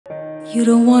You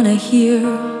don't wanna hear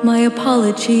my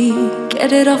apology.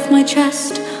 Get it off my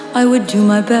chest, I would do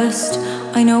my best.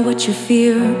 I know what you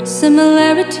fear,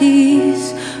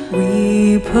 similarities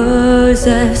we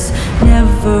possess.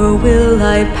 Never will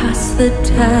I pass the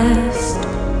test.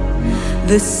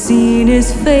 The scene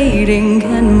is fading,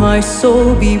 can my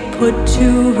soul be put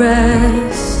to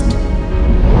rest?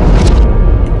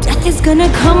 Death is gonna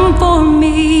come for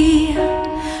me,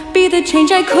 be the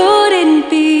change I couldn't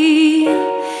be.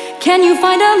 Can you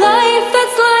find a life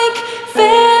that's like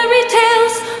fairy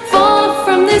tales? Far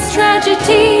from this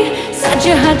tragedy. Said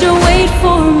you had to wait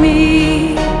for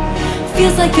me.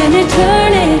 Feels like an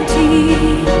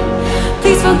eternity.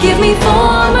 Please forgive me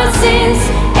for my sins.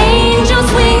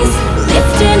 Angels' wings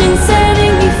lifting and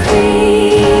setting me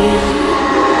free.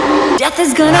 Death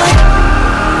is gonna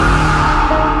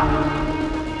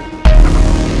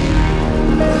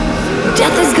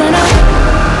Death is gonna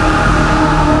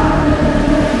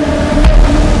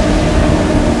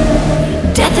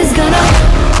Death is gonna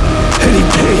Any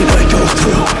pain I go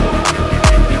through,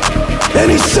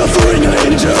 any suffering I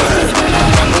endure,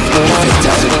 if it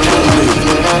doesn't kill me,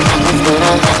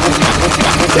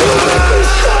 it will make me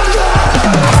stronger.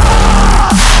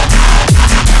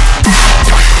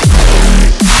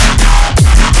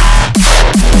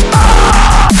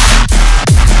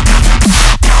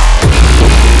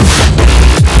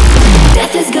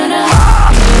 Death is gonna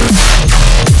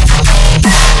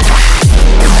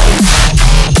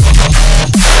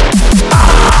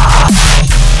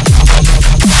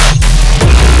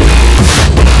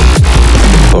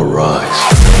Arise.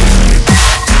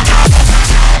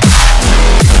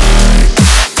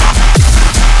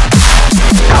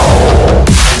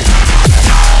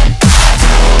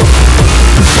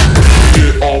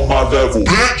 Get on my level,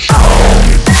 bitch.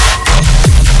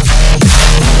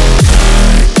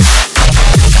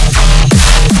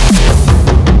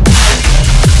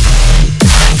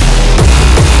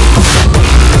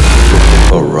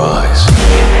 Arise.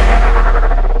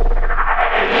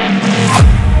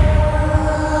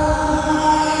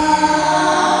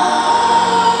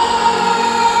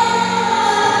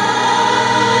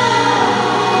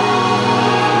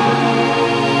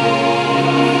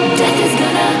 Death is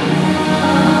gonna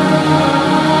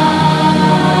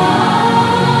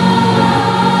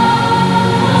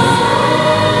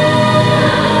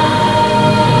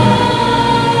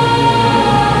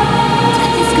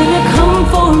Death is gonna come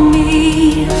for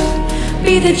me,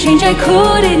 be the change I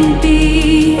couldn't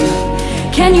be.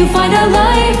 Can you find a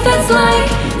life that's like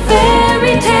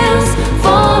fairy tales?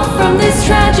 Far from this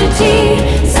tragedy.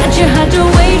 Said you had to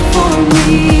wait for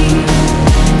me.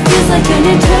 Feels like an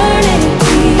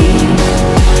eternity.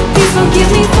 Please forgive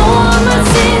me for my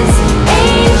sins.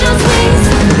 Angels' wings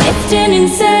lifting and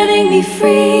setting me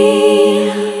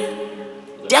free.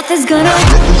 Death is gonna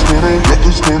Death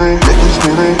is gonna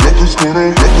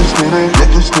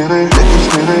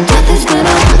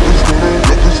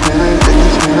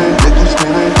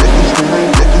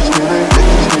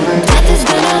Death is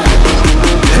gonna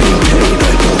Any pain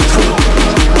I go through,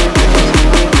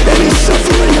 any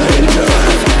suffering I endure,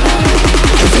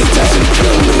 if it doesn't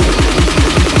kill me,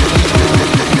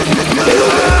 it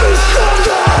will make me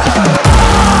stronger.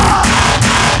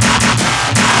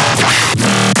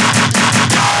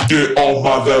 Get on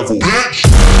my level, bitch.